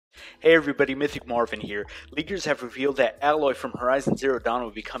Hey everybody, Mythic Marvin here. Leakers have revealed that Aloy from Horizon Zero Dawn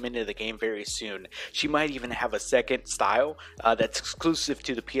will be coming into the game very soon. She might even have a second style that's exclusive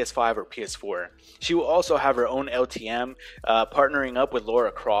to the PS5 or PS4. She will also have her own LTM, partnering up with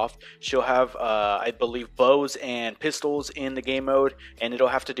Lara Croft. She'll have, I believe, bows and pistols in the game mode, and it'll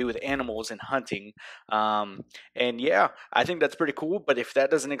have to do with animals and hunting. And yeah, I think that's pretty cool, but if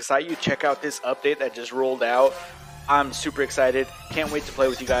that doesn't excite you, check out this update that just rolled out. I'm super excited. Can't wait to play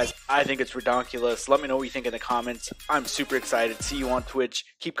with you guys. I think it's redonkulous. Let me know what you think in the comments. I'm super excited. See you on Twitch.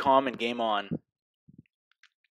 Keep calm and game on.